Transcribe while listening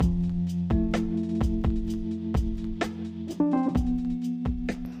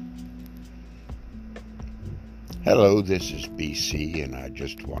Hello, this is BC, and I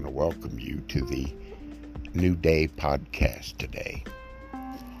just want to welcome you to the New Day podcast today.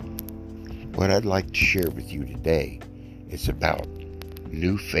 What I'd like to share with you today is about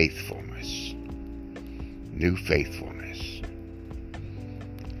new faithfulness. New faithfulness.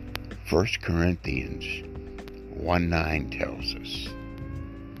 1 Corinthians 1:9 tells us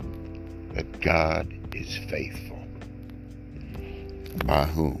that God is faithful, by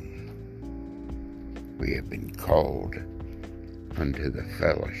whom we have been called unto the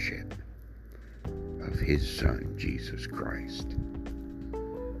fellowship of His Son, Jesus Christ.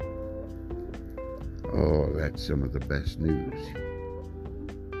 Oh, that's some of the best news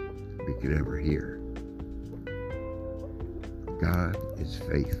we could ever hear. God is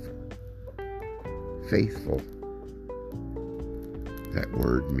faithful. Faithful, that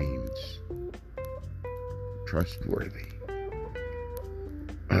word means trustworthy,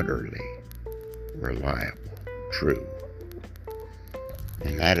 utterly reliable, true.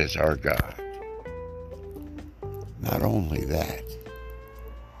 And that is our God. Not only that,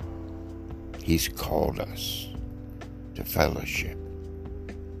 He's called us to fellowship.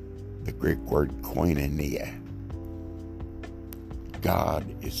 The Greek word koinonia. God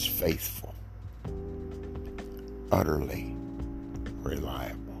is faithful, utterly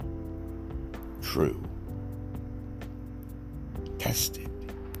reliable, true, tested.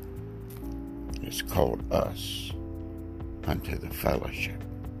 Has called us unto the fellowship,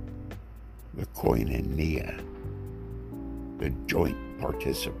 the koinonia, the joint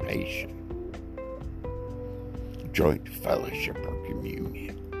participation, joint fellowship or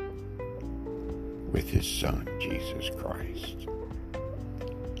communion with His Son, Jesus Christ.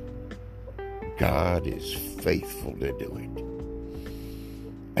 God is faithful to do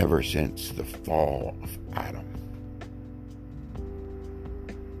it. Ever since the fall of Adam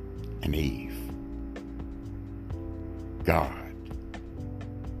and Eve, God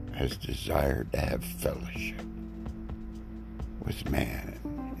has desired to have fellowship with man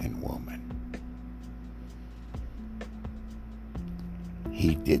and woman.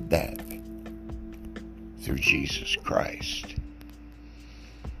 He did that through Jesus Christ.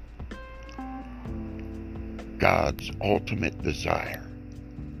 God's ultimate desire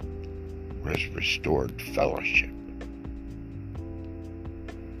was restored fellowship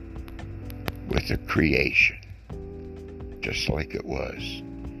with the creation, just like it was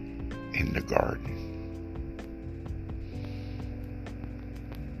in the garden.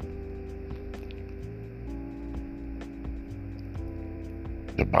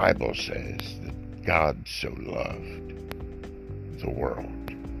 The Bible says that God so loved the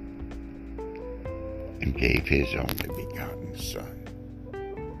world and gave His only begotten Son,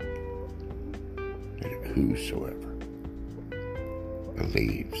 that whosoever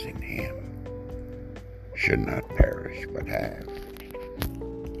believes in Him should not perish but have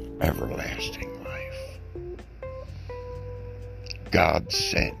everlasting life. God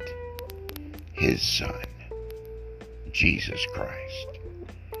sent His Son, Jesus Christ,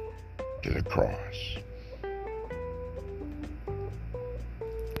 to the cross.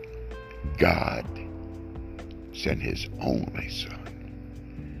 God sent His only Son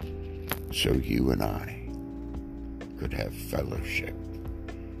so you and I could have fellowship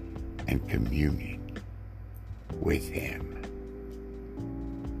and communion with Him.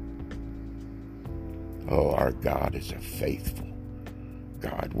 Oh, our God is a faithful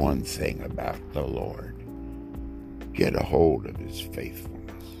God. One thing about the Lord, get a hold of His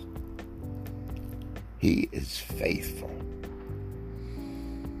faithfulness. He is faithful.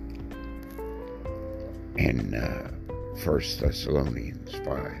 In 1 Thessalonians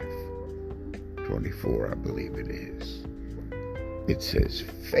 5:24, I believe it is, it says,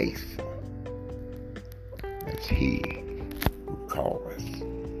 faithful as He who calleth,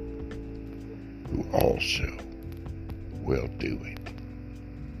 who also will do it.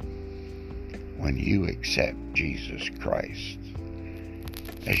 When you accept Jesus Christ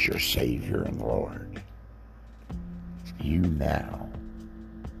as your Savior and Lord, you now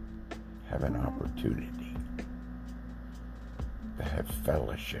have an opportunity to have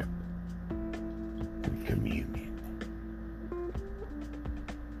fellowship and communion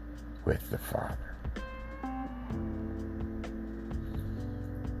with the Father.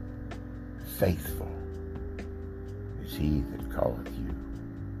 Faithful is He that calleth you,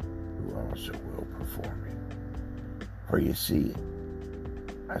 who also will perform it. For you see,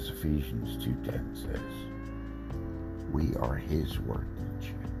 as Ephesians 2:10 says, we are His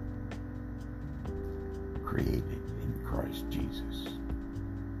workmanship, created in Christ Jesus,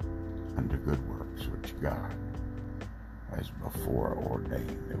 unto good works which God has before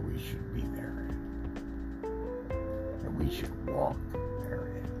ordained that we should be therein. we should walk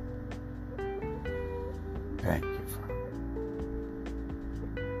therein. Thank you, Father.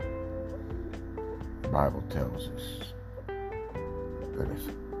 The Bible tells us that if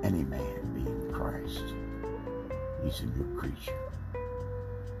any man be in Christ, he's a new creature.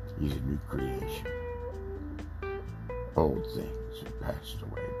 He's a new creation. Old things have passed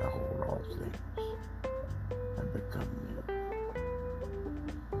away. Behold, all things have become new.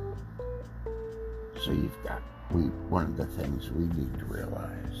 So one of the things we need to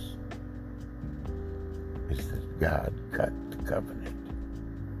realize is that God cut the covenant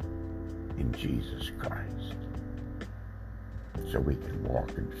in Jesus Christ so we can walk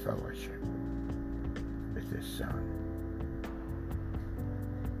in fellowship with His Son.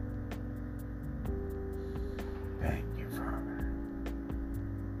 Thank you, Father.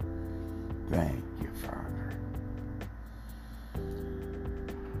 Thank you, Father.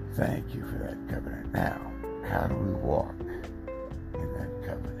 Thank you for that covenant. Now, how do we walk in that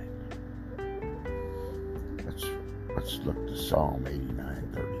covenant? Let's look to Psalm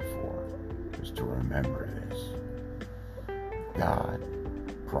 89:34, just to remember this. God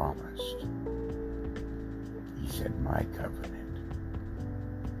promised. He said, my covenant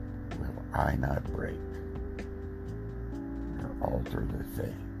will I not break, nor alter the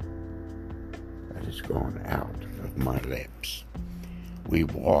thing that has gone out of my lips. We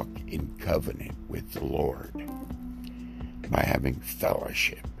walk in covenant with the Lord by having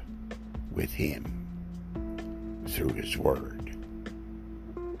fellowship with Him through His Word.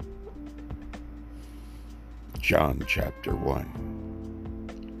 John chapter 1,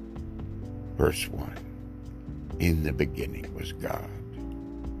 verse 1. In the beginning was God.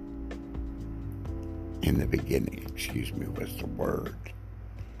 In the beginning, was the Word.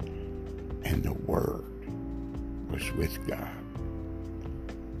 And the Word was with God.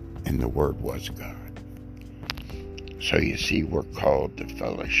 And the Word was God. So you see, we're called to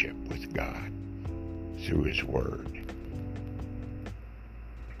fellowship with God through His Word,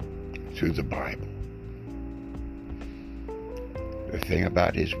 through the Bible. The thing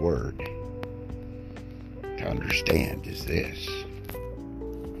about His Word to understand is this.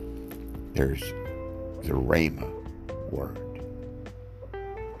 There's the Rhema word.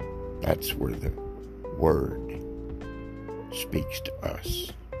 That's where the Word speaks to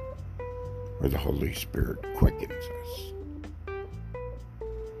us, where the Holy Spirit quickens us.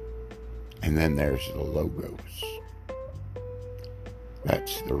 And then there's the Logos.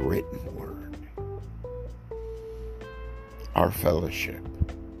 That's the written Word. Our fellowship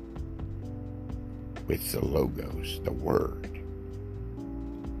with the Logos, the Word,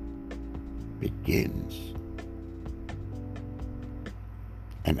 begins,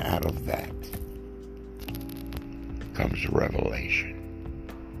 and out of that comes revelation.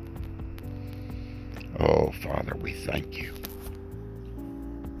 Oh, Father, we thank you.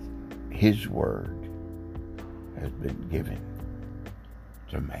 His Word has been given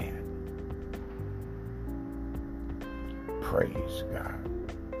to man. Praise God.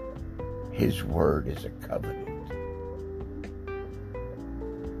 His Word is a covenant.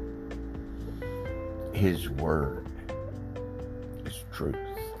 His Word is truth.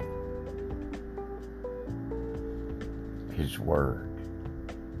 His Word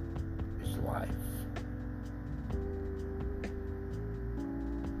is life.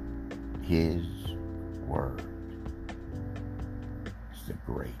 His Word is the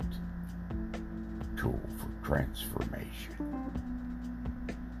great tool for transformation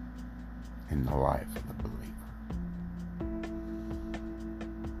in the life of the believer.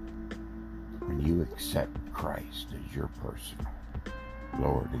 When you accept Christ as your personal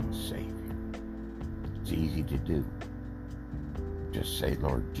Lord and Savior, it's easy to do. Just say,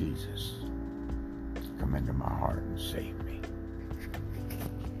 Lord Jesus, come into my heart and save me.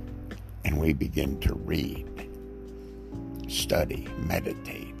 And we begin to read, study,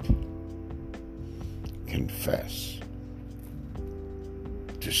 meditate, confess,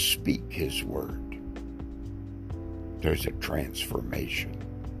 to speak His Word. There's a transformation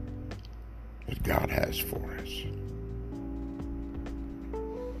that God has for us.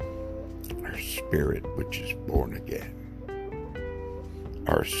 Our spirit, which is born again.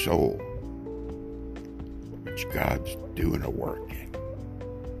 Our soul, which God's doing a work in,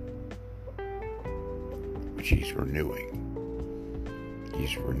 which He's renewing.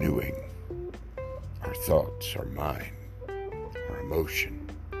 He's renewing our thoughts, our mind, our emotion,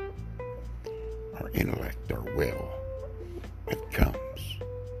 our intellect, our will. It comes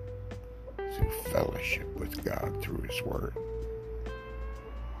through fellowship with God through His Word.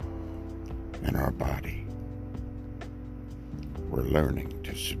 And our body, we're learning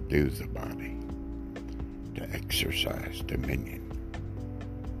to subdue the body, to to exercise dominion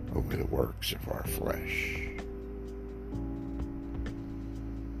over the works of our flesh.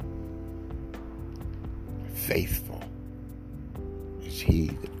 Faithful is he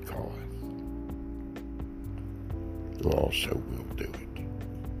that calleth, who also will do it.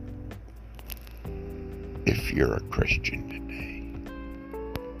 If you're a Christian today,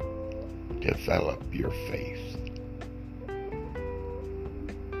 develop your faith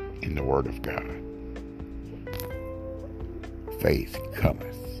in the Word of God. Faith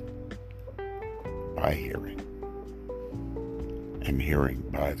cometh by hearing, and hearing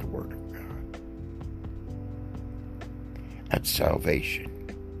by the Word of God. At salvation,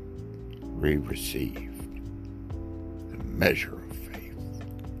 we received the measure of faith,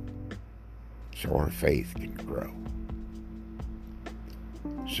 so our faith can grow.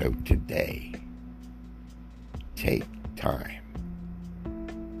 So today, take time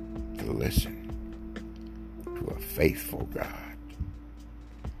to listen to a faithful God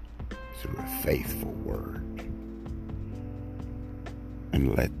through a faithful Word,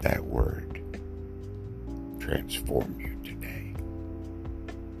 and let that Word transform you today.